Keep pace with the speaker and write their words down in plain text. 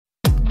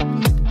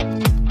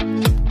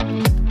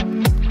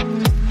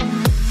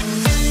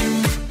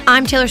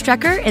I'm Taylor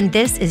Strecker, and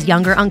this is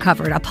Younger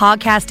Uncovered, a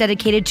podcast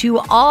dedicated to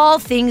all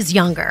things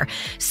younger.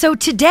 So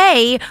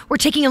today, we're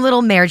taking a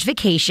little marriage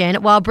vacation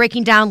while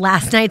breaking down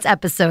last night's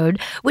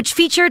episode, which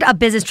featured a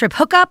business trip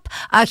hookup,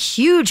 a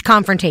huge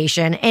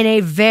confrontation, and a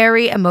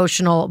very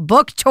emotional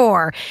book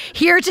tour.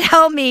 Here to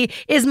help me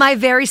is my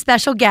very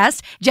special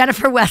guest,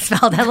 Jennifer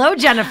Westfeld. Hello,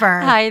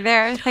 Jennifer. Hi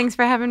there. Thanks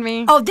for having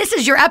me. Oh, this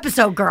is your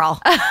episode,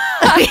 girl.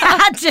 We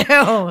had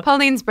to.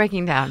 Pauline's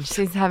breaking down.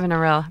 She's having a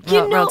real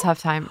tough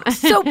time.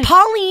 So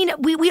Pauline,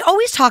 we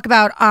always talk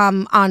about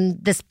on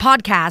this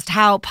podcast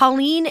how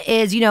Pauline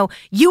is,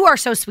 you are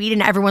so sweet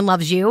and everyone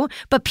loves you,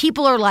 but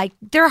people are like,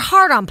 they're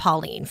hard on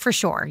Pauline for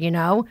sure,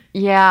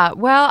 Yeah.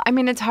 Well, I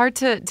mean, it's hard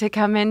to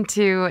come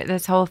into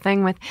this whole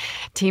thing with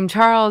Team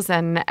Charles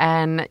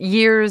and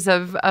years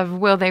of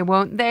will they,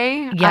 won't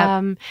they?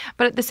 Yep.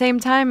 But at the same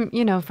time,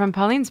 from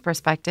Pauline's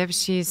perspective,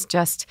 she's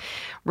just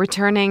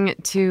returning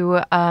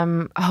to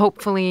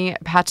hopefully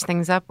patch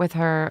things up with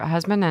her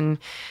husband and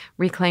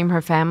reclaim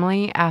her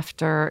family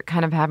after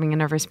kind of having a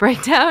nervous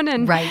breakdown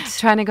and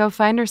trying to go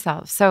find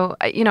herself. So,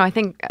 I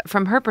think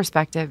from her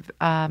perspective,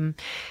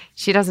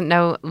 she doesn't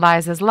know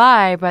Liza's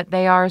lie, but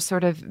they are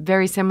sort of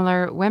very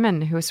similar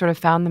women who sort of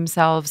found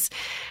themselves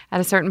at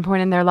a certain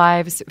point in their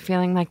lives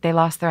feeling like they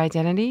lost their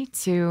identity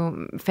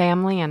to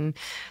family and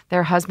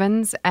their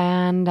husbands.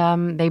 And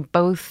they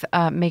both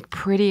make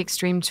pretty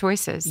extreme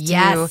choices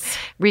to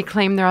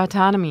reclaim their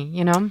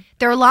autonomy,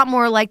 They're a lot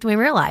more alike than we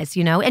realize,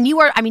 And you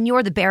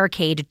are the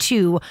barricade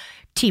to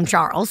Team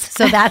Charles.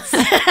 So that's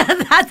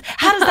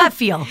how does that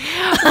feel?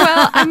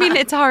 Well, I mean,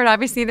 it's hard.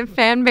 Obviously, the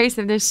fan base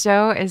of this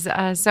show is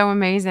so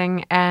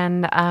amazing,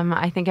 and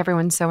I think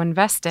everyone's so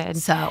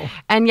invested.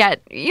 And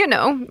yet,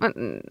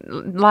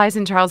 Liza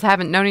and Charles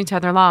haven't known each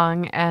other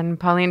long, and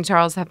Pauline and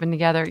Charles have been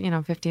together,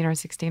 15 or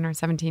 16 or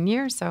 17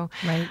 years. So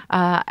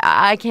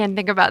I can't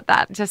think about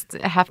that. Just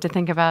have to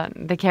think about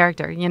the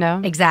character,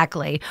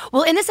 Exactly.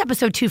 Well, in this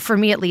episode too, for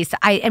me at least,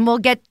 and we'll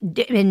get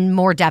in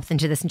more depth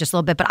into this in just a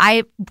little bit, but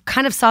I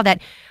kind of saw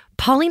that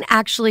Pauline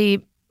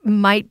actually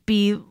might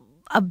be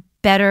a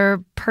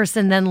better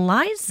person than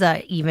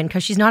Liza even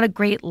because she's not a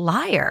great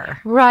liar.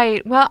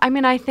 Right. Well, I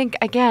mean, I think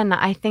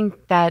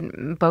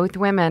that both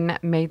women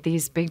made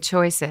these big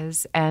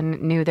choices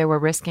and knew they were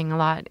risking a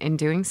lot in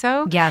doing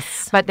so.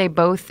 Yes. But they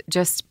both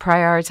just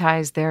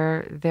prioritized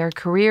their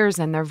careers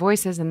and their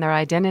voices and their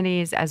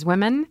identities as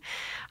women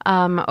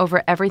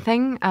over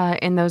everything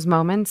in those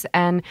moments.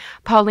 And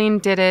Pauline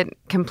did it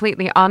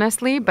completely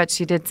honestly, but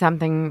she did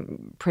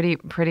something pretty,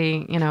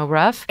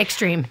 rough.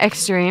 Extreme.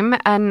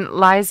 And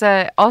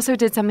Liza also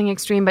did something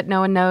extreme, but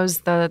no one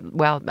knows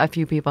a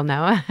few people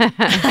know.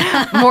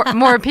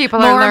 more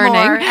people are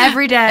learning.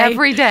 Every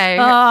day.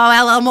 Oh,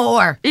 hello,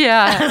 more.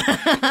 Yeah.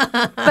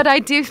 But I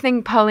do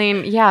think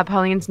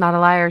Pauline's not a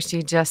liar.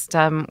 She just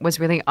was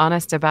really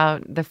honest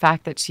about the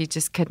fact that she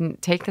just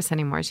couldn't take this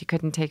anymore. She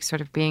couldn't take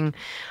sort of being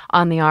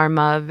on the arm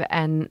of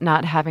and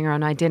not having her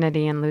own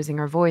identity and losing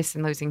her voice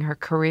and losing her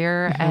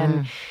career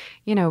and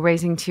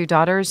raising two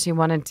daughters. She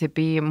wanted to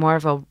be more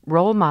of a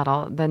role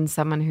model than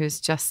someone who's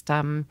just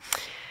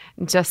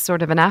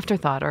sort of an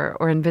afterthought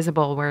or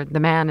invisible where the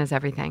man is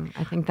everything.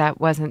 I think that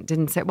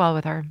didn't sit well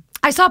with her.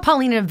 I saw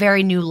Pauline in a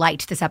very new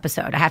light this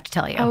episode, I have to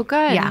tell you. Oh,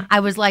 good. Yeah.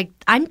 I was like,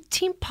 I'm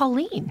Team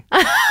Pauline.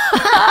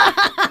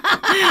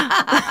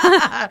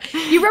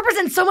 You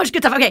represent so much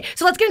good stuff. Okay,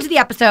 so let's get into the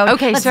episode.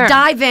 Okay, let's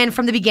dive in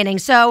from the beginning.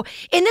 So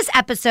in this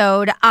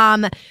episode,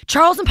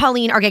 Charles and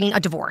Pauline are getting a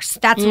divorce.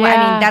 That's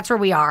where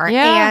we are.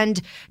 Yeah.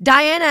 And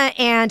Diana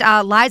and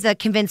Liza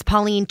convince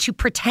Pauline to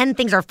pretend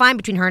things are fine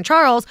between her and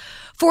Charles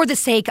for the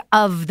sake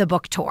of the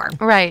book tour.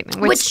 Right.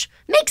 Which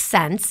makes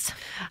sense.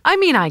 I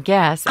mean, I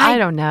guess. I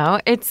don't know.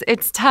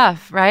 It's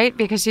tough, right?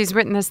 Because she's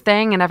written this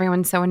thing and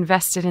everyone's so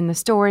invested in the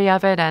story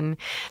of it and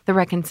the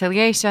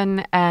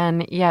reconciliation,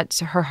 and yet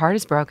her heart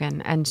is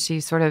broken and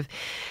she's sort of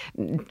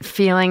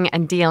feeling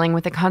and dealing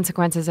with the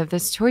consequences of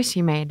this choice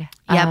she made.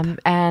 Yep.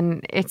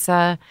 And it's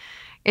a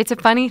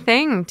funny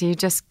thing. Do you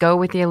just go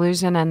with the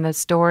illusion and the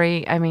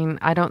story? I mean,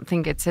 I don't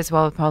think it sits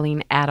well with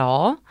Pauline at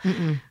all.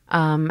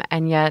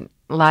 And yet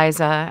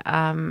Liza,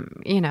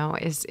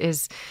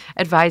 is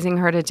advising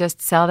her to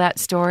just sell that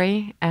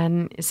story,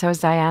 and so is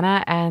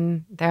Diana.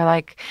 And they're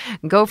like,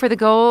 "Go for the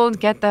gold,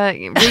 get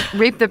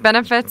reap the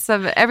benefits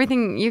of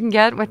everything you can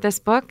get with this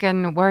book,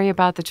 and worry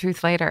about the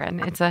truth later."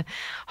 And it's a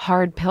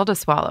hard pill to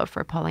swallow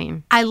for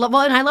Pauline. I love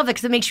that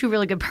because it makes you a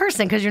really good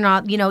person because you're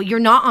not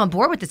on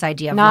board with this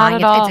idea of not lying.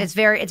 At all. It's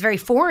very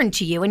foreign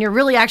to you, and you're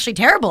really actually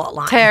terrible at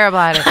lying. Terrible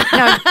at it.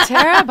 No,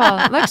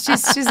 terrible. Look,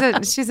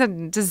 she's a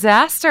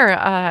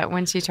disaster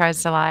when she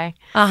tries to lie.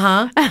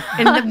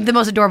 In the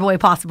most adorable way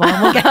possible.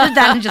 And we'll get to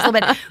that in just a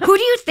little bit. Who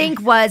do you think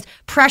was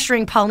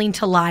pressuring Pauline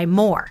to lie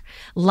more,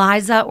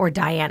 Liza or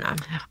Diana?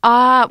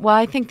 Well,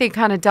 I think they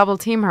kind of double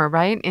team her,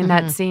 right, in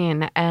that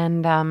scene.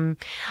 And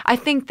I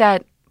think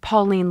that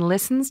Pauline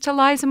listens to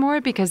Liza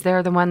more because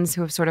they're the ones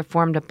who have sort of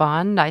formed a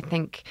bond. I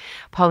think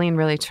Pauline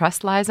really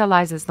trusts Liza.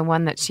 Liza's the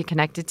one that she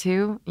connected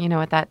to,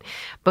 at that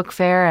book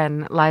fair,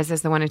 and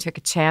Liza's the one who took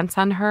a chance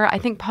on her. I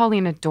think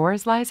Pauline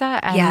adores Liza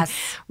and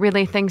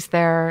really thinks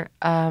they're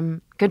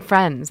good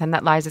friends, and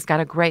that Liza's got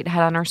a great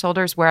head on her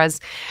shoulders, whereas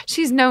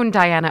she's known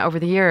Diana over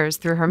the years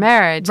through her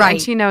marriage,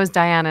 and she knows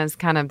Diana's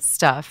kind of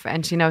stuff,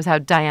 and she knows how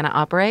Diana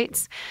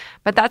operates.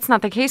 But that's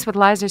not the case with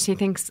Liza. She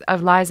thinks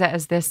of Liza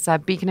as this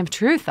beacon of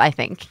truth, I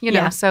think.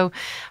 So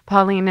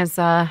Pauline is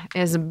a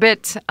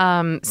bit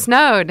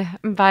snowed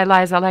by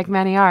Liza, like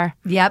many are.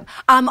 Yep.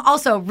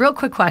 Also, real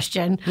quick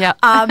question.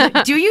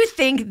 Do you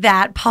think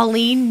that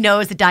Pauline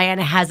knows that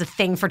Diana has a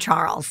thing for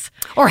Charles,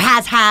 or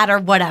has had, or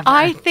whatever?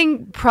 I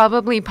think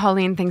probably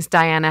Pauline thinks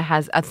Diana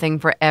has a thing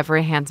for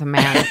every handsome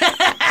man.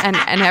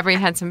 And every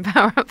handsome,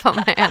 powerful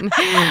man.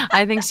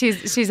 I think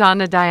she's on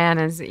to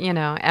Diana's,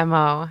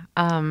 MO.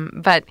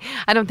 But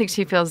I don't think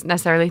she feels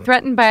necessarily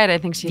threatened by it. I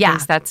think she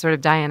thinks that's sort of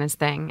Diana's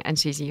thing, and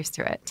she's used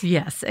to it.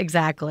 Yes,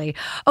 exactly.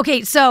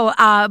 Okay, so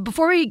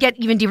before we get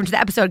even deeper into the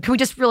episode, can we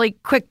just really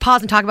quick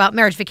pause and talk about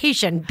Marriage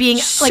Vacation being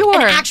like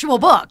an actual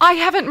book? I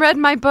haven't read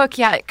my book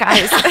yet,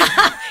 guys.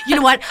 You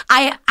know what?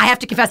 I have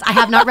to confess, I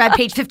have not read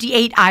page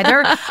 58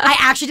 either. I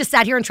actually just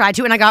sat here and tried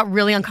to, and I got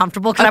really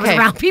uncomfortable because I was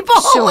around people.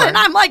 And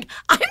I'm like,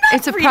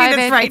 it's a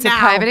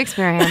private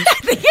experience. I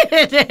think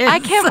it is. I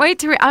can't wait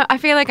to I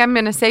feel like I'm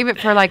going to save it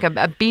for like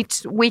a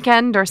beach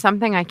weekend or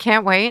something. I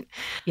can't wait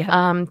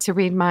to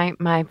read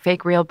my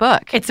fake real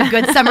book. It's a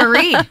good summer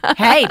read.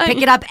 Hey,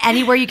 pick it up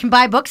anywhere you can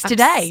buy books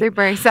today. I'm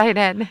super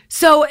excited.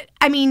 So,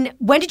 I mean,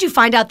 when did you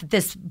find out that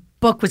this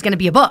book was going to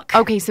be a book?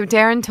 Okay, so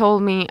Darren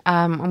told me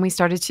when we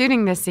started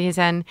shooting this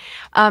season,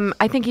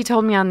 I think he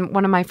told me on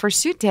one of my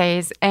first shoot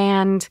days,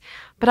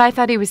 but I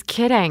thought he was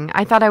kidding.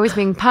 I thought I was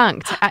being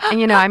punked.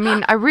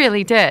 I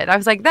really did. I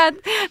was like,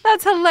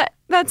 that's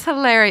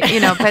hilarious,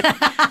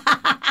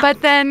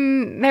 but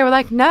then they were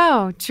like,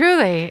 no,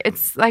 truly,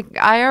 it's like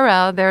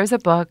IRL. There's a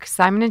book,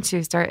 Simon &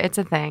 Schuster. It's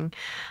a thing.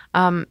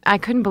 I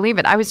couldn't believe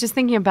it. I was just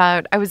thinking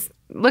I was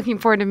looking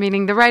forward to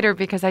meeting the writer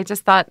because I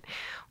just thought,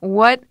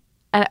 what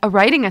a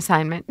writing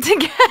assignment to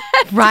get.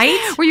 Right?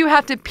 Where you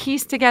have to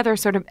piece together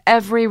sort of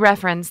every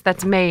reference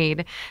that's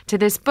made to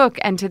this book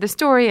and to the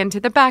story and to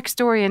the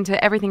backstory and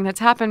to everything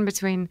that's happened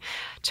between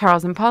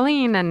Charles and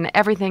Pauline and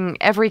everything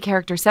every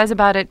character says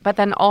about it, but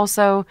then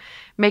also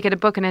make it a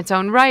book in its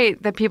own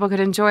right that people could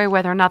enjoy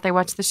whether or not they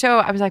watch the show.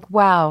 I was like,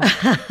 wow.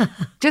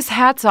 Just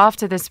hats off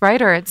to this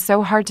writer. It's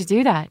so hard to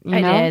do that.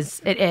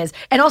 It is.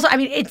 And also, I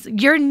mean, it's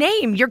your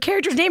name. Your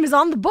character's name is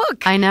on the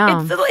book. I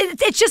know.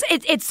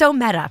 It's so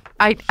meta.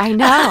 I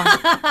know.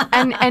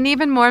 and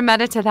even more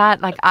meta to that,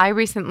 like I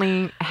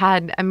recently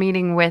had a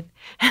meeting with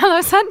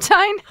Hello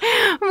Sunshine.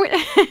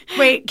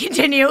 Wait,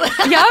 continue.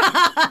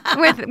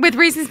 Yep. With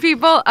Reese's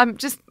people,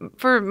 just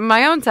for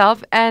my own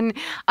self. And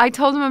I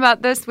told them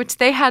about this, which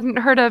they hadn't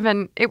heard of.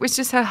 And it was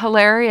just a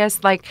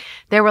hilarious, like,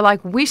 they were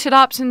like, we should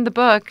option the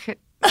book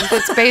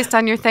that's based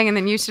on your thing, and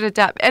then you should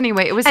adapt.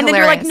 Anyway, it was hilarious. And then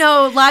you're like,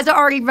 no, Liza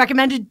already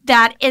recommended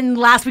that in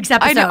last week's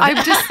episode. I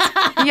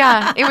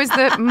know. It was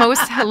the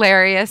most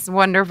hilarious,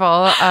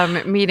 wonderful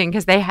meeting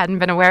because they hadn't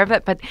been aware of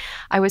it. But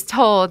I was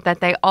told that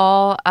they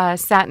all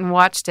sat and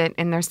watched it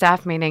in their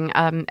staff meeting,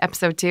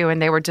 episode 2,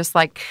 and they were just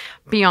like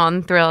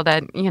beyond thrilled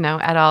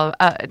at all,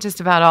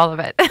 just about all of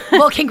it.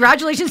 Well,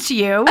 congratulations to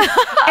you,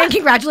 and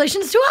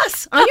congratulations to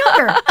us on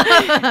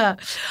Younger.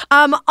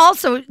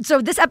 Also,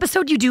 so this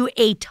episode you do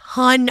a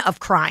ton of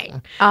crying.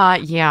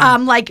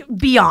 Like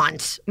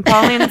beyond.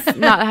 Pauline's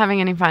not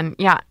having any fun.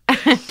 Yeah.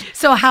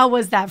 So how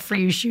was that for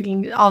you,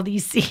 shooting all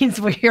these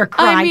scenes where you're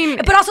crying,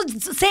 but also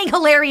saying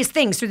hilarious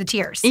things through the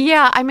tears?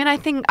 Yeah, I mean, I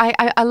think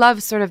I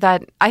love sort of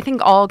that. I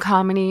think all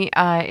comedy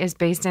is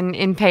based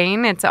in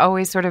pain. It's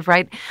always sort of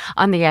right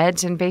on the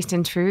edge and based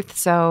in truth.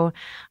 So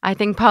I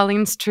think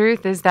Pauline's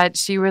truth is that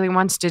she really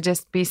wants to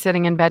just be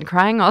sitting in bed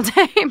crying all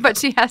day, but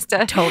she has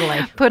to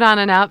put on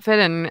an outfit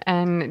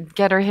and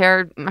get her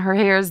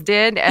hairs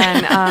did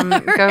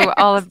and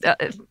go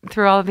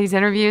through all of these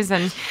interviews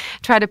and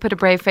try to put a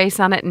brave face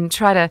on it and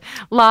try to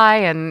lie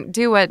and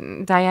do what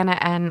Diana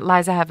and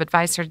Liza have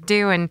advised her to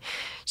do, and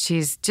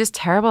she's just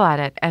terrible at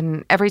it.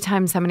 And every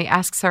time somebody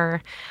asks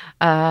her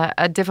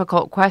a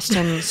difficult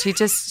question, she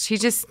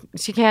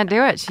can't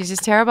do it. She's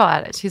just terrible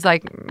at it. She's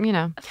like,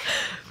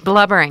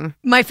 blubbering.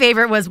 My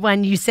favorite was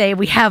when you say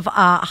we have,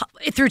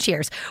 through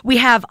tears, we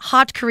have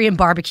hot Korean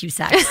barbecue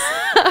sex.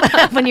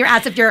 When you're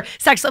asked if you're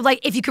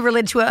if you could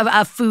relate to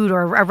a food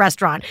or a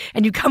restaurant,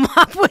 and you come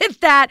up with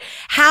that.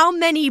 How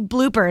many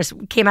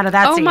bloopers came out of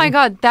that scene? Oh my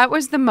God, that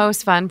was the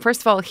most fun.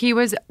 First of all, he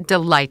was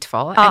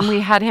delightful, and we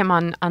had him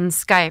on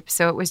Skype,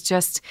 so it was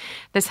just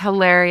this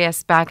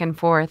hilarious back and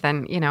forth.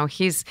 And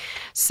he's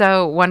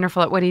so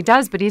wonderful at what he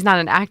does, but he's not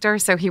an actor,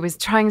 so he was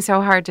trying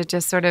so hard to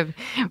just sort of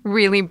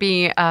really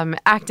be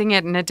acting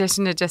it in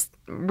addition to just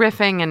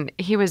riffing, and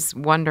he was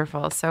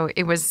wonderful. So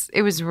it was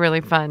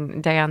really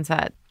fun day on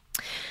set.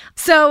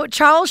 So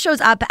Charles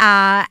shows up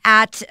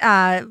at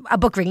a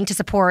book reading to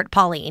support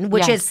Pauline,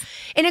 which is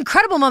an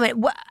incredible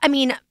moment. I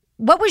mean,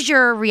 What was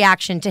your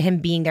reaction to him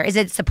being there? Is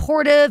it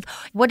supportive?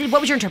 What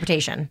was your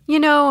interpretation?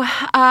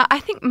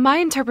 I think my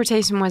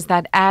interpretation was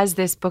that as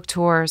this book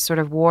tour sort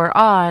of wore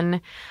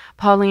on,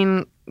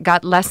 Pauline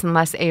got less and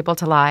less able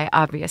to lie,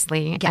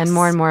 obviously, and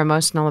more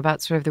emotional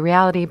about sort of the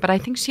reality. But I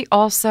think she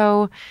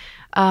also,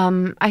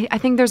 I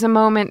think there's a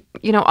moment,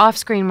 off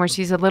screen where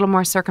she's a little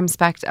more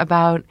circumspect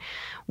about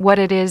what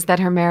it is that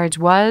her marriage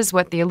was,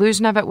 what the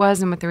illusion of it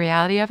was, and what the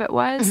reality of it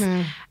was.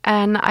 Mm-hmm.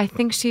 And I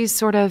think she's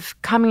sort of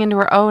coming into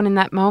her own in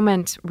that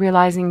moment,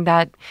 realizing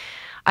that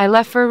I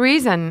left for a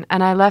reason,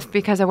 and I left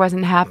because I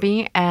wasn't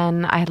happy,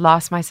 and I had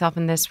lost myself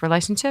in this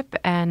relationship,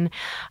 and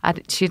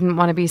she didn't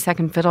want to be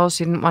second fiddle.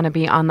 She didn't want to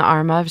be on the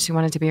arm of. She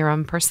wanted to be her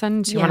own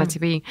person. She wanted to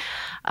be,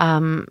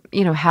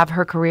 have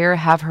her career,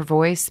 have her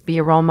voice, be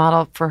a role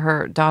model for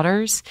her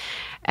daughters,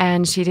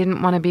 and she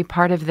didn't want to be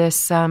part of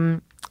this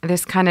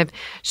this kind of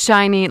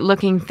shiny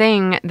looking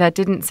thing that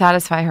didn't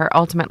satisfy her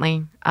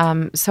ultimately.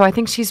 So I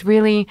think she's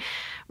really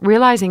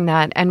realizing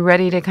that and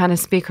ready to kind of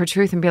speak her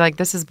truth and be like,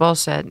 this is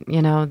bullshit.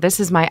 This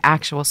is my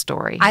actual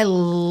story. I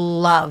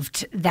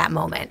loved that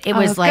moment. It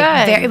was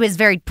it was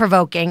very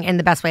provoking in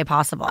the best way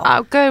possible.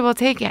 Oh, good. We'll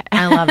take it.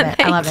 I love it.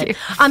 I love it.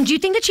 Do you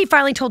think that she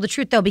finally told the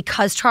truth though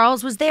because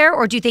Charles was there,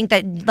 or do you think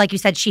that, like you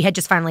said, she had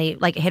just finally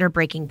hit her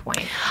breaking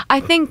point? I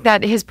think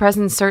that his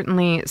presence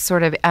certainly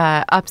sort of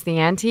ups the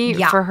ante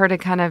for her to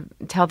kind of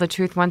tell the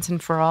truth once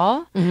and for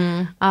all.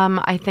 Mm-hmm.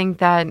 I think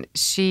that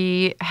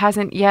she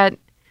hasn't yet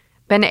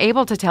been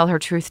able to tell her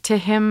truth to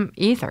him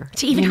either.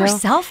 To even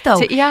herself, though.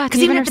 Because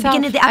even at the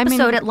beginning of the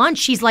episode at lunch,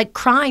 she's like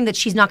crying that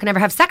she's not going to ever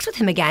have sex with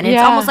him again. And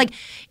it's almost like,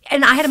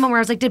 and I had a moment where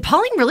I was like, did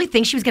Pauline really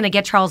think she was going to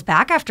get Charles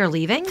back after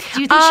leaving?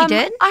 Do you think she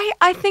did?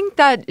 I think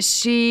that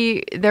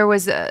there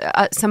was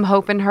some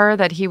hope in her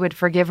that he would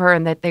forgive her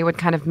and that they would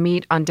kind of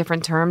meet on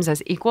different terms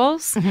as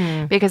equals.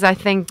 Mm-hmm. Because I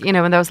think,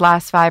 in those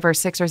last 5 or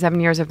 6 or 7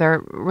 years of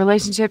their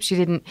relationship, she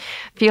didn't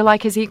feel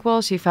like his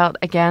equal. She felt,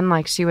 again,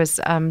 like she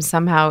was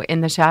somehow in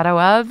the shadow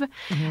of.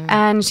 Mm-hmm.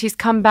 And she's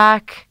come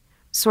back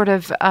sort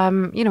of,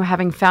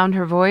 having found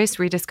her voice,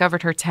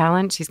 rediscovered her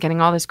talent. She's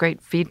getting all this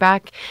great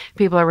feedback.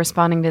 People are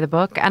responding to the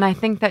book. And I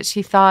think that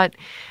she thought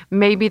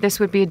maybe this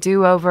would be a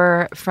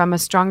do-over from a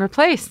stronger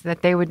place,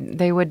 that they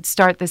would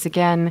start this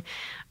again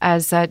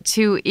as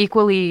two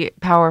equally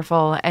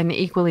powerful and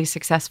equally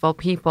successful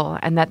people,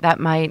 and that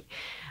might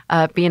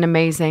be an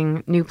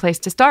amazing new place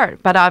to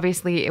start. But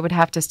obviously, it would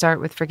have to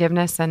start with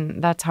forgiveness, and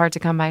that's hard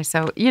to come by.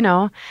 So,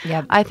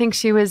 I think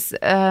she was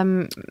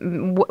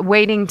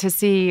waiting to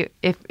see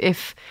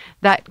if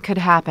that could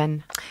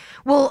happen.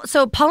 Well,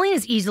 so Pauline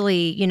is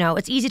easily,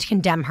 it's easy to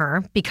condemn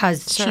her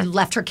because she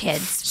left her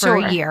kids for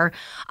a year.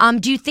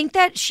 Do you think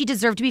that she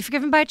deserved to be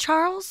forgiven by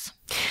Charles?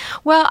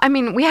 Well, I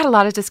mean, we had a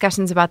lot of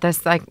discussions about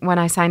this, like when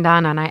I signed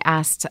on and I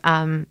asked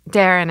Darren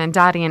and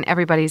Dottie and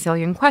everybody a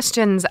zillion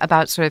questions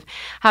about sort of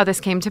how this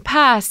came to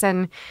pass.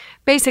 And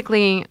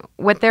basically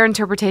what their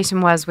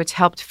interpretation was, which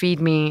helped feed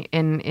me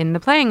in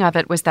the playing of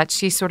it, was that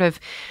she sort of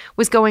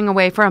was going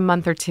away for a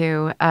month or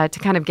two to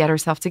kind of get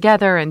herself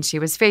together, and she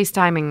was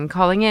FaceTiming and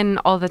calling in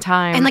all the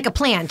time. And like a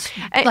plant,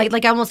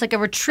 like almost like a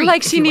retreat.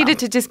 Like she needed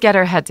to just get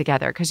her head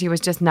together because she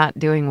was just not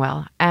doing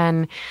well.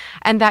 And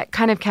that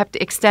kind of kept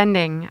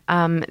extending.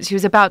 She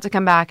was about to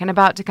come back,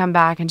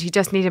 and she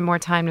just needed more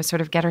time to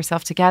sort of get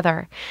herself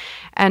together.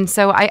 And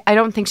so I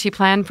don't think she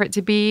planned for it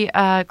to be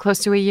close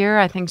to a year.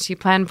 I think she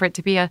planned for it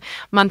to be a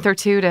month or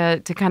two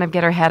to kind of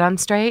get her head on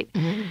straight.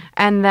 Mm-hmm.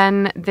 And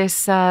then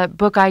this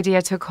book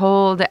idea took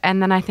hold,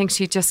 and then I think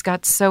she just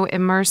got so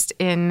immersed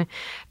in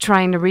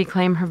trying to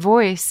reclaim her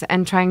voice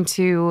and trying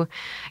to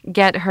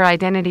get her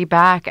identity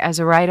back as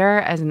a writer,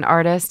 as an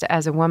artist,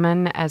 as a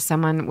woman, as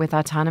someone with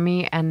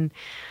autonomy. And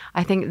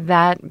I think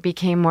that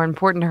became more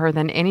important to her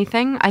than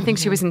anything. I think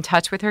she was in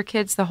touch with her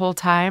kids the whole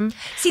time,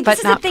 See, but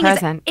this not is the thing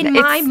present. In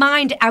my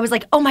mind, I was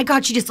like, oh my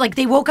God, she just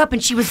they woke up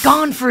and she was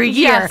gone for a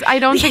year. Yes, I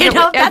don't think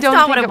that's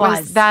not what it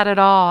was that at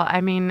all.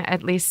 I mean,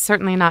 at least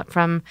certainly not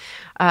from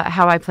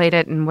how I played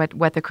it and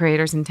what the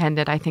creators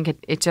intended. I think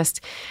it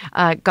just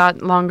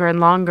got longer and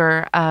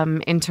longer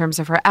in terms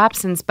of her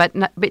absence. But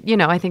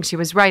I think she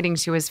was writing,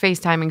 she was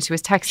FaceTiming, she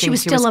was texting. She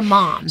was still a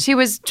mom. She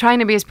was trying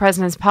to be as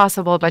present as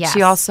possible, but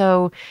she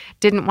also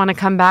didn't want to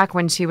come back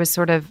when she was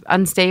sort of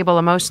unstable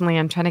emotionally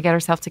and trying to get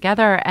herself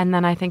together. And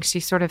then I think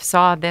she sort of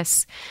saw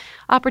this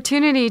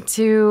opportunity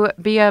to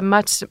be a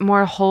much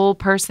more whole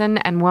person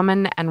and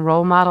woman and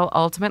role model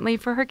ultimately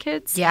for her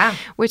kids. Yeah.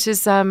 Which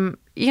is,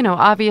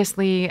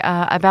 obviously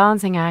a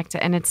balancing act,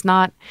 and it's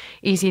not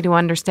easy to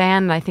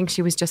understand. I think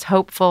she was just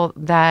hopeful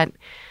that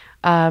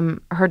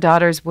her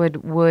daughters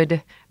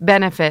would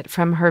benefit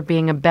from her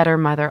being a better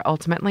mother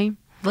ultimately.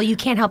 Well, you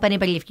can't help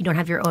anybody if you don't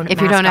have your own. If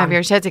you don't have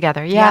your shit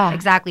together, yeah,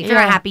 exactly. If you're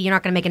not happy, you're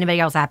not going to make anybody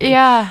else happy.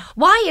 Yeah.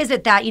 Why is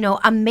it that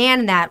a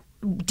man that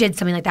did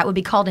something like that would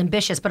be called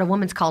ambitious, but a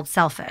woman's called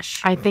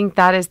selfish? I think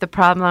that is the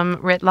problem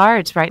writ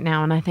large right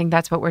now, and I think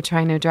that's what we're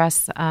trying to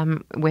address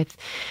with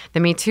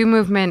the Me Too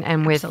movement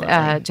and with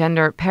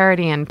gender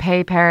parity and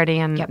pay parity,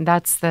 and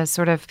that's the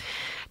sort of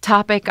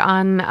topic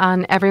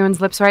on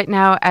everyone's lips right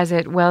now, as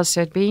it well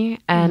should be.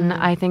 And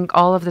I think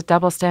all of the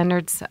double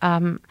standards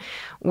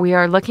we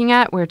are looking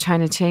at, we're trying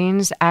to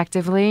change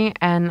actively.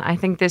 And I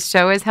think this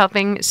show is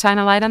helping shine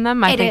a light on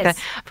them. I think the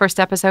first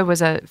episode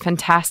was a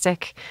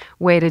fantastic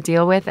way to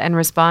deal with and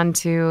respond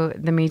to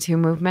the Me Too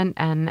movement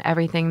and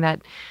everything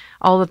that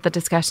all of the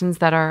discussions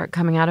that are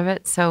coming out of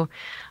it. So,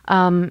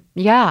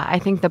 I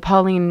think the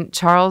Pauline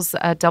Charles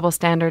double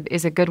standard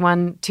is a good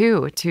one,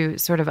 too, to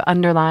sort of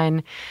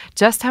underline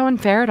just how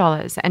unfair it all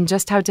is and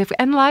just how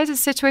difficult. And Liza's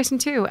situation,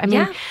 too. I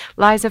mean,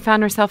 Liza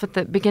found herself at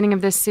the beginning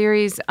of this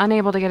series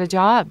unable to get a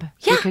job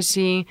because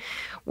she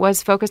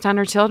was focused on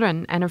her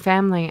children and her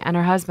family and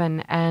her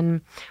husband.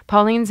 And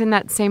Pauline's in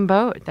that same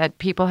boat, that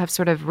people have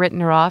sort of written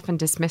her off and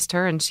dismissed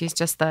her, and she's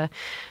just the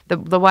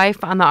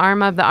wife on the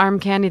arm of the arm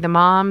candy, the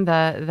mom,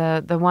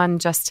 the one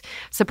just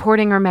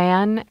supporting her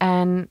man.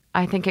 And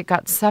I think it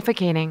got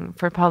suffocating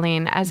for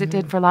Pauline, as it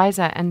did for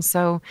Liza. And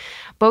so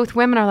both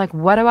women are like,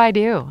 what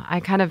do? I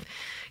kind of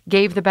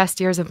gave the best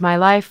years of my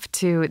life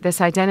to this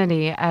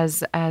identity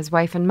as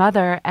wife and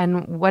mother.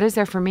 And what is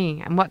there for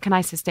me? And what can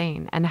I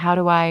sustain? And how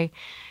do I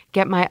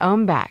get my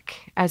own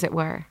back, as it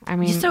were? I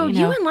mean, so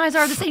you and Liza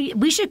are the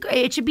same.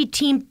 It should be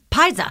Team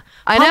Pisa.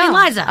 I Pauline know.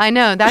 Liza. I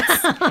know.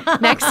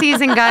 That's next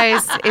season,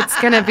 guys. It's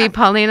going to be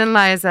Pauline and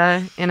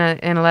Liza in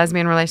a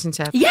lesbian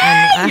relationship. Yay!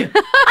 And,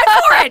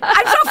 I'm for it.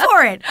 I'm so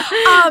for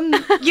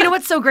it. You know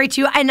what's so great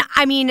too? And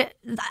I mean,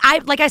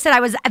 like I said, I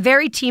was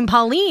very Team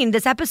Pauline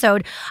this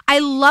episode. I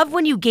love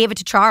when you gave it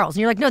to Charles.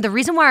 And you're like, no, the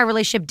reason why our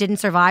relationship didn't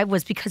survive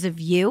was because of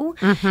you.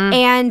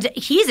 And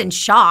he's in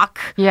shock.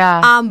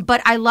 Yeah.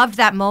 But I loved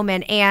that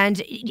moment.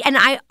 And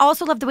I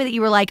also love the way that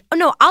you were like, oh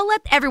no, I'll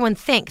let everyone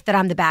think that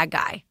I'm the bad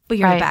guy, but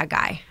you're the bad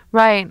guy.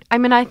 Right. I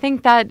mean, I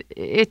think that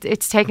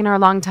it's taken her a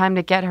long time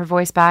to get her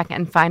voice back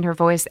and find her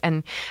voice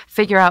and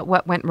figure out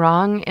what went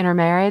wrong in her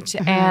marriage.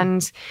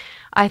 And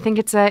I think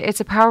it's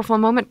a powerful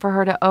moment for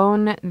her to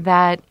own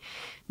that,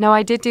 no,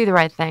 I did do the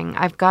right thing.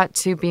 I've got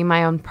to be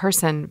my own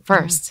person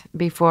first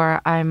before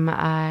I'm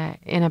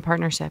in a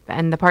partnership.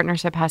 And the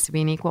partnership has to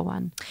be an equal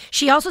one.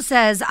 She also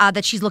says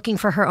that she's looking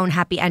for her own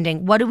happy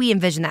ending. What do we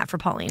envision that for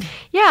Pauline?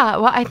 Yeah,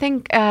 well, I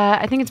think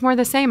it's more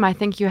the same. I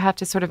think you have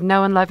to sort of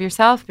know and love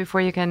yourself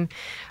before you can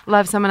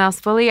love someone else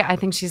fully. I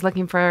think she's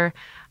looking for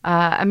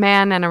a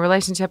man and a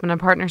relationship and a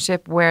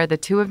partnership where the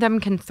two of them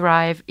can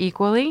thrive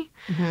equally.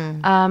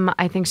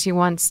 I think she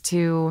wants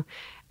to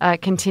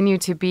continue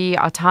to be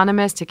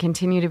autonomous, to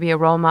continue to be a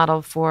role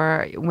model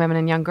for women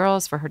and young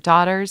girls, for her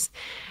daughters.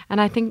 And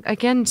I think,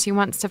 again, she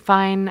wants to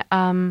find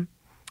a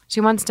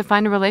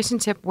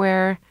relationship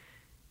where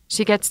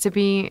she gets to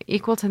be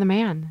equal to the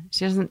man.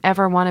 She doesn't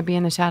ever want to be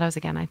in the shadows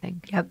again, I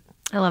think. Yep.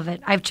 I love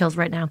it. I have chills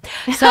right now.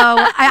 So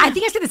I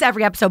think I say this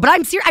every episode, but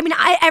I'm serious. I mean,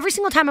 every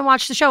single time I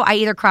watch the show, I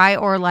either cry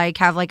or have I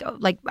have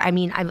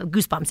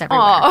goosebumps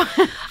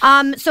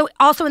everywhere. So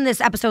also in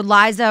this episode,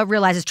 Liza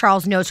realizes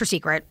Charles knows her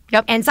secret.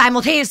 Yep. And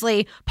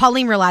simultaneously,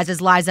 Pauline realizes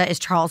Liza is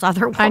Charles'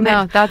 other woman. I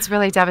know. That's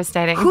really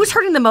devastating. Who's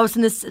hurting the most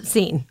in this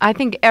scene? I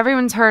think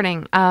everyone's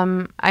hurting.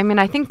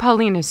 I think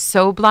Pauline is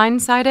so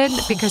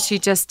blindsided because she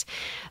just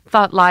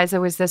thought Liza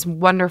was this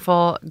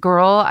wonderful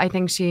girl. I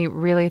think she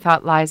really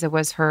thought Liza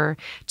was her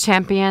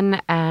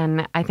champion.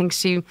 And I think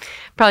she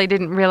probably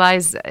didn't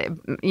realize,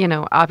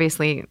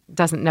 obviously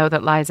doesn't know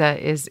that Liza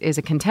is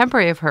a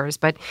contemporary of hers,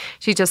 but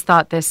she just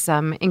thought this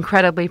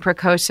incredibly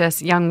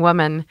precocious young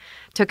woman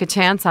took a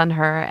chance on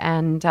her.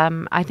 And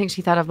I think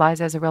she thought of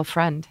Liza as a real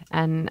friend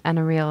and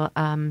a real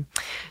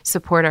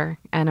supporter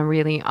and a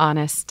really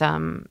honest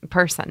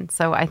person.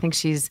 So I think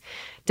she's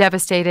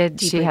devastated.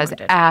 Deeply she has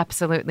wounded.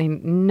 Absolutely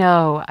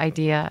no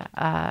idea.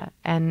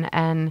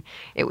 And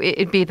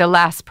it'd be the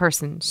last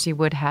person she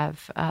would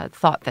have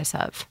thought this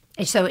of.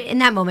 So in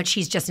that moment,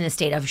 she's just in a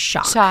state of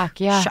shock. Shock,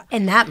 yeah.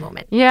 In that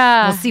moment.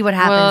 Yeah. We'll see what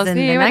happens in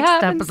the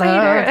next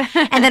episode.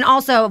 And then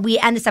also, we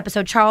end this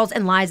episode, Charles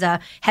and Liza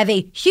have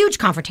a huge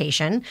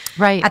confrontation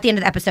at the end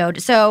of the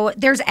episode. So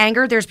there's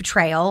anger, there's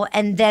betrayal,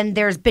 and then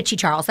there's Bitchy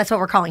Charles. That's what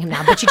we're calling him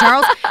now. Bitchy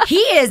Charles. He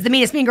is the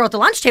meanest mean girl at the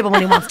lunch table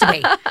when he wants to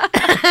be.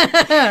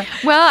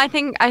 Well, I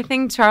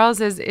think Charles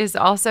is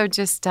also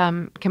just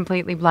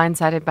completely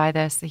blindsided by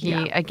this. He,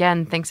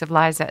 again, thinks of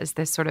Liza as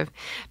this sort of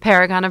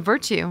paragon of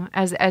virtue,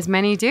 as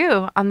many do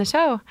on the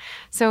show.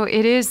 So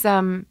it is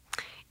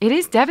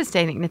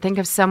devastating to think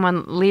of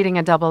someone leading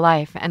a double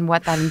life and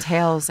what that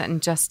entails,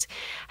 and just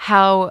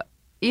how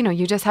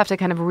you just have to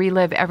kind of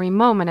relive every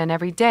moment and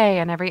every day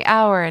and every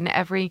hour and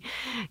every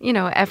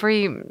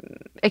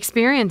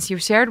experience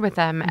you've shared with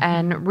them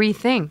and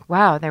rethink,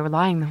 wow, they were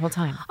lying the whole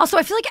time. Also,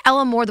 I feel like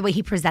Ella Moore, the way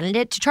he presented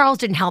it to Charles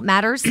didn't help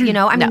matters.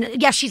 I mean,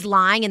 yes, she's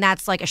lying and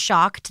that's like a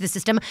shock to the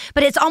system,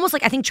 but it's almost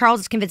like I think Charles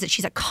is convinced that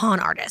she's a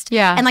con artist.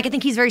 Yeah. And I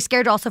think he's very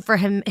scared also for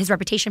his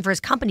reputation for his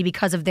company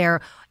because of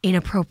their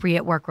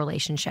inappropriate work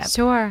relationship.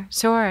 Sure.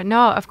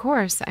 No, of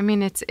course. I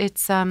mean,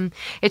 it's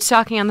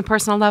shocking on the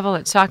personal level.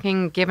 It's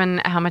shocking given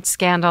how much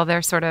scandal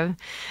they're sort of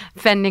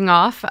fending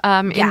off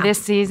in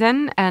this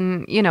season.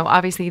 And,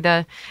 obviously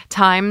the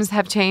times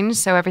have changed,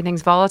 so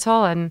everything's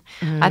volatile. And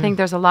I think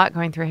there's a lot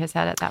going through his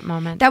head at that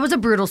moment. That was a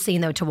brutal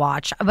scene, though, to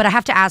watch. But I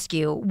have to ask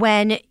you,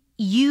 when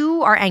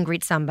you are angry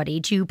at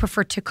somebody, do you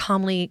prefer to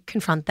calmly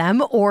confront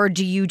them, or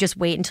do you just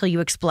wait until you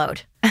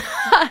explode?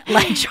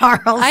 Like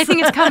Charles. I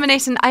think it's a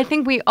combination. I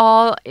think we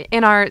all,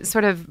 in our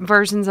sort of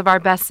versions of our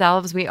best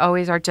selves, we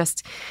always are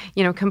just,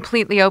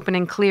 completely open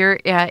and clear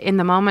in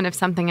the moment if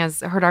something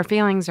has hurt our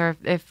feelings or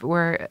if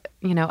we're,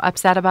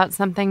 upset about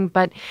something.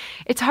 But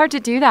it's hard to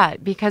do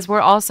that because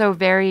we're also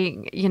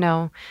very,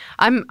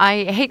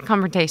 I hate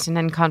confrontation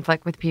and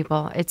conflict with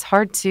people. It's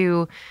hard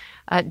to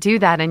do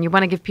that, and you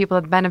want to give people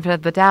the benefit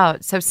of the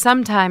doubt. So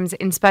sometimes,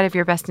 in spite of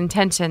your best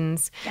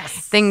intentions,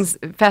 things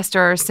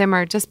fester or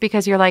simmer just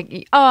because you're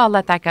like, oh, I'll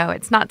let that go.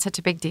 It's not such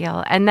a big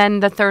deal. And then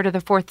the third or the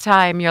fourth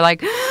time, you're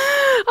like,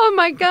 oh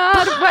my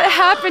God, what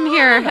happened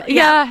here?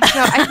 Yeah.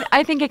 So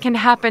I think it can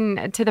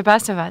happen to the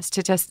best of us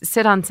to just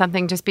sit on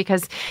something just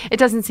because it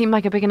doesn't seem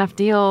like a big enough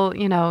deal,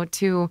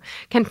 to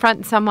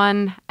confront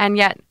someone. And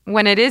yet,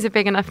 when it is a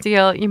big enough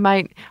deal, you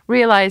might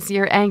realize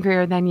you're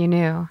angrier than you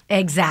knew.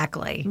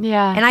 Exactly.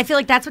 Yeah. And I feel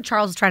like that's what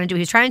Charles is trying to do.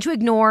 He's trying to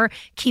ignore,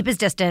 keep his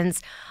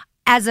distance.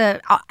 As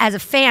a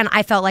fan,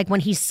 I felt like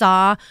when he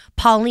saw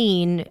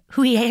Pauline,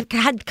 who he had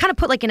kind of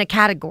put like in a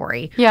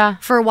category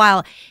for a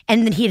while,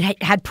 and then he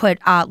had put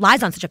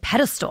Liza on such a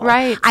pedestal.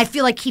 Right. I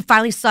feel like he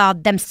finally saw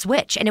them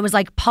switch, and it was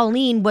like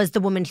Pauline was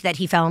the woman that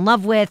he fell in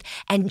love with,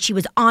 and she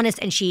was honest,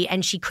 and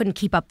she couldn't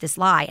keep up this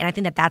lie, and I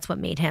think that's what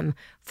made him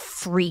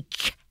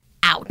freak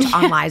out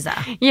on Liza.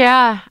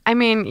 Yeah. I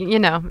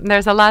mean,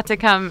 there's a lot to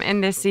come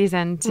in this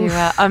season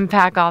to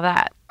unpack all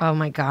that. Oh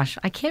my gosh,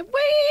 I can't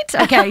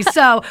wait. Okay,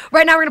 so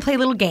right now we're going to play a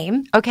little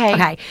game.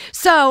 Okay.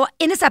 So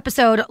in this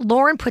episode,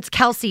 Lauren puts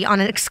Kelsey on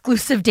an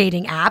exclusive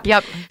dating app.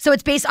 Yep. So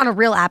it's based on a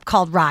real app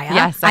called Raya.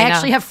 Yes, I know.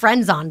 actually have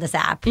friends on this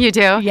app. You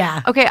do?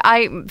 Yeah. Okay,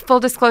 full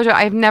disclosure,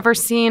 I've never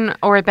seen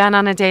or been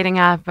on a dating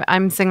app.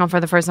 I'm single for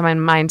the first time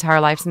in my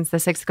entire life since the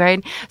 6th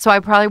grade. So I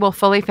probably will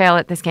fully fail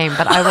at this game,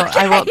 but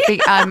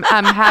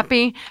I'm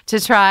happy to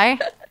try.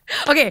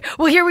 Okay,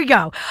 well, here we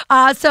go.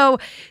 So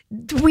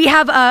we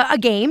have a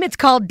game. It's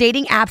called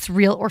Dating Apps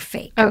Real or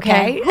Fake.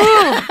 Okay.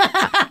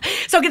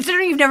 So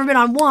considering you've never been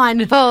on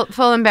one.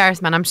 Full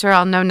embarrassment. I'm sure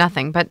I'll know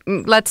nothing, but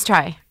let's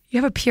try. You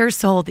have a pure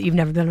soul that you've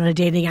never been on a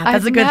dating app.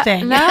 That's a good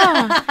thing. No.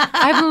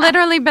 I've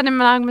literally been in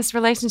monogamous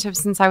relationships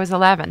since I was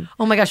 11.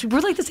 Oh my gosh,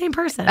 we're like the same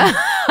person. That's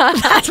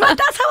how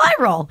I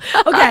roll.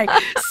 Okay,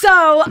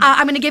 so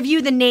I'm going to give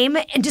you the name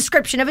and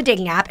description of a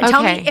dating app and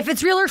tell me if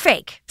it's real or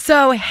fake.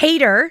 So,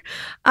 hater,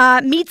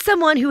 meet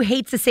someone who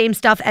hates the same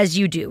stuff as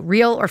you do.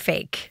 Real or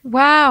fake?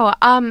 Wow.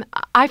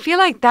 I feel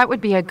like that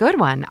would be a good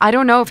one. I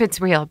don't know if it's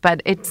real,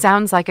 but it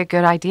sounds like a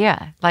good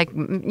idea. Like,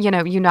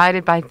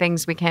 united by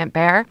things we can't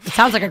bear. It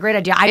sounds like a great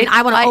idea.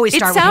 I want to always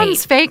start with hate. It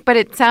sounds fake, but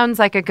it sounds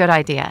like a good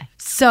idea.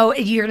 So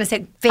you're going to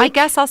say fake? I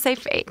guess I'll say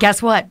fake.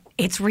 Guess what?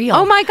 It's real.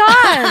 Oh my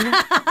God.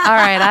 All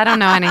right. I don't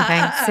know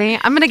anything. See,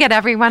 I'm going to get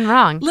everyone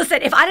wrong.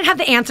 Listen, if I didn't have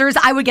the answers,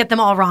 I would get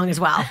them all wrong as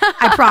well.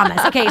 I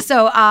promise. Okay.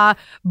 So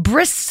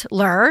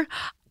bristler,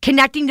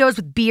 connecting those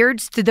with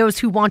beards to those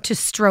who want to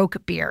stroke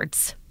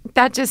beards.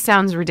 That just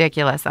sounds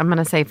ridiculous. I'm going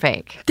to say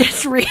fake.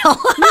 It's real.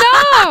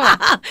 No.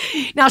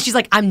 Now she's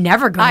like, I'm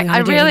never going on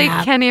a dating really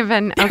app. Can't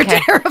even. They're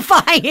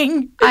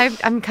terrifying.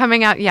 I'm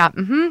coming out. Yeah.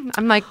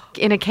 I'm like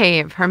in a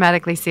cave,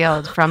 hermetically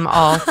sealed from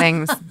all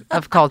things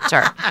of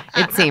culture,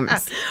 it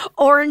seems.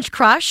 Orange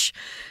crush,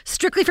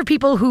 strictly for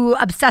people who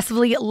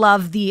obsessively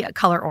love the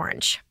color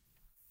orange.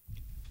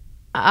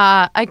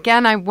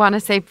 Again, I want to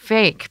say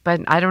fake,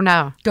 but I don't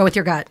know. Go with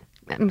your gut.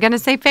 I'm going to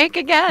say fake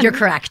again. You're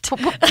correct.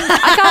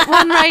 I got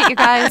one right, you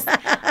guys.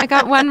 I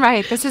got one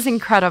right. This is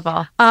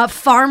incredible.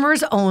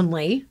 Farmers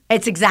only.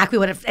 It's exactly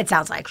what it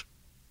sounds like.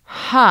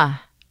 Huh.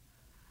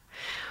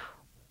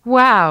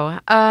 Wow.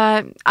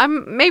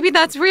 Maybe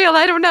that's real.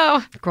 I don't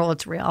know. Girl,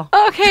 it's real.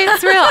 Okay,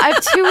 it's real. I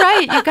have 2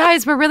 right. You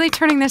guys, we're really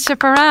turning this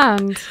ship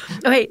around.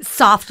 Okay,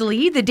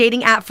 Softly, the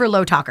dating app for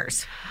low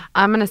talkers.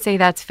 I'm going to say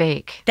that's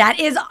fake. That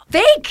is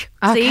fake.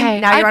 Okay.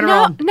 See, now you're on a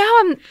roll.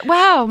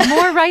 Wow,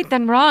 more right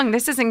than wrong.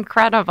 This is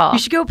incredible. You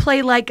should go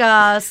play like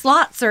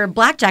slots or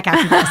blackjack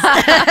after this.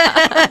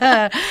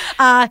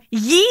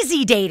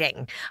 Yeezy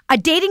Dating, a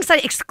dating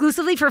site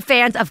exclusively for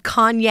fans of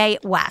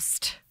Kanye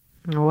West.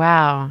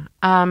 Wow.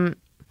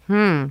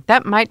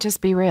 That might just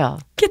be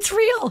real. It's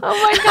real. Oh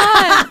my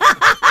God.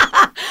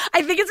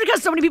 I think it's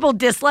because so many people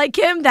dislike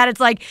him that it's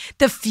like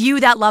the few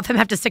that love him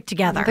have to stick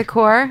together. The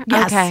core?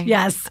 Yes. Okay.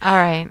 Yes. All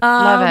right.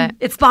 Love it.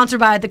 It's sponsored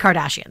by the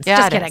Kardashians. Yeah,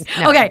 Just kidding.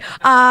 No. Okay.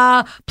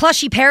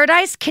 Plushy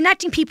Paradise,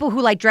 connecting people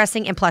who like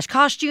dressing in plush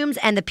costumes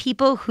and the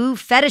people who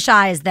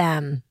fetishize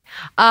them.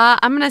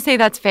 I'm going to say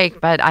that's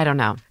fake, but I don't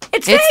know.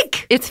 It's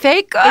fake. It's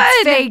fake? Good.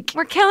 It's fake.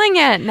 We're killing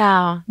it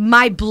now.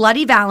 My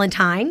Bloody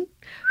Valentine.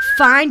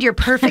 Find your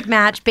perfect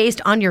match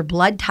based on your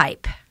blood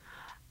type.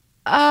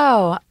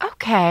 Oh,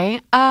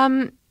 okay.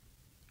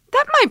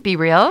 That might be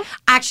real.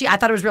 Actually, I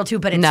thought it was real too,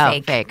 but it's No,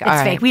 fake. fake. It's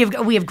All fake.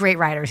 right. We have great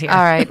writers here. All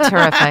right,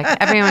 terrific.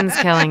 Everyone's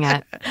killing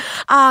it.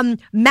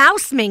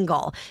 Mouse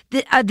Mingle,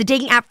 the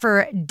dating app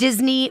for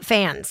Disney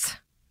fans.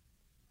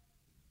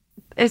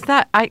 Is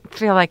that? I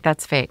feel like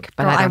that's fake,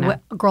 but I don't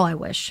know. Girl, I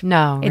wish.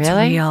 No, It's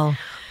really? real.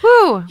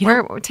 Woo,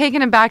 we're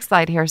taking a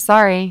backslide here.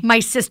 Sorry. My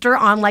sister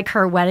on like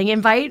her wedding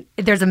invite,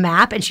 there's a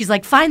map, and she's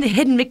like, "Find the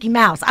hidden Mickey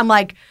Mouse." I'm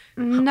like,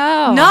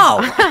 No. "No,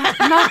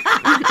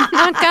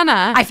 Not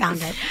gonna. I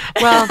found it."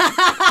 Well,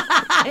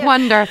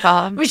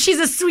 wonderful. But she's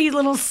a sweet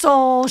little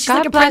soul. She's God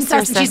like a bless her,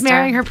 princess, and she's sister.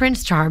 marrying her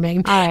Prince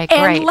Charming. All right,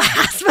 and great.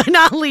 last but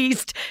not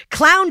least,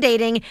 clown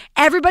dating.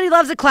 Everybody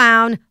loves a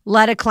clown.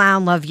 Let a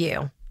clown love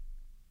you.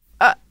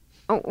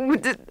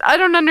 I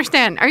don't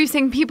understand. Are you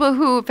saying people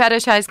who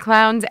fetishize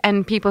clowns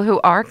and people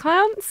who are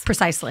clowns?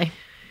 Precisely.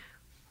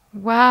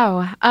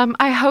 Wow.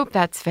 I hope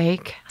that's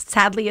fake.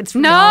 Sadly, it's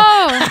real.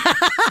 No.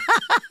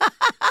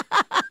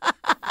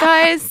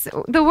 Guys,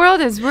 the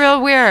world is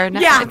real weird.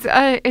 Yeah. It's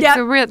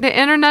a real. The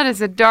internet is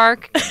a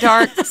dark,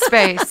 dark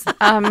space.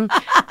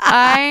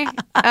 I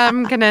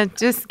am gonna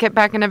just get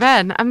back into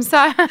bed. I'm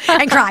sorry.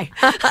 And cry.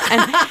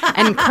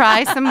 and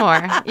cry some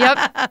more.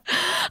 Yep.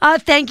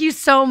 Thank you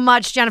so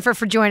much, Jennifer,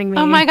 for joining me.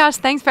 Oh my gosh!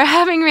 Thanks for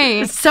having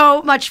me.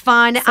 So much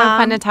fun. So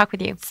fun to talk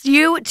with you.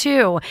 You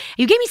too.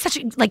 You gave me such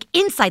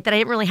insight that I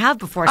didn't really have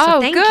before. So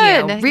thank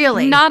good. you.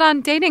 Really. Not on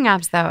dating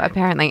apps though.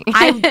 Apparently.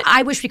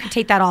 I wish we could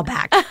take that all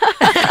back.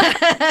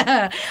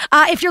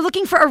 If you're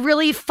looking for a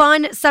really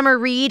fun summer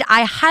read,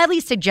 I highly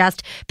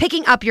suggest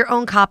picking up your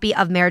own copy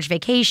of Marriage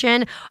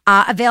Vacation,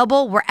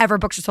 available wherever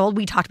books are sold.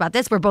 We talked about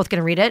this. We're both going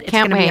to read it. It's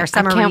going to be our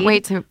summer read. I can't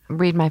wait to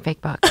read my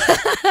fake book.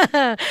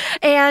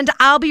 And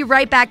I'll be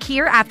right back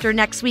here after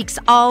next week's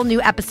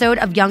all-new episode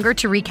of Younger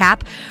to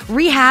recap,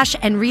 rehash,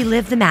 and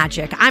relive the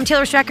magic. I'm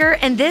Taylor Strecker,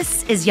 and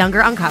this is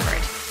Younger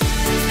Uncovered.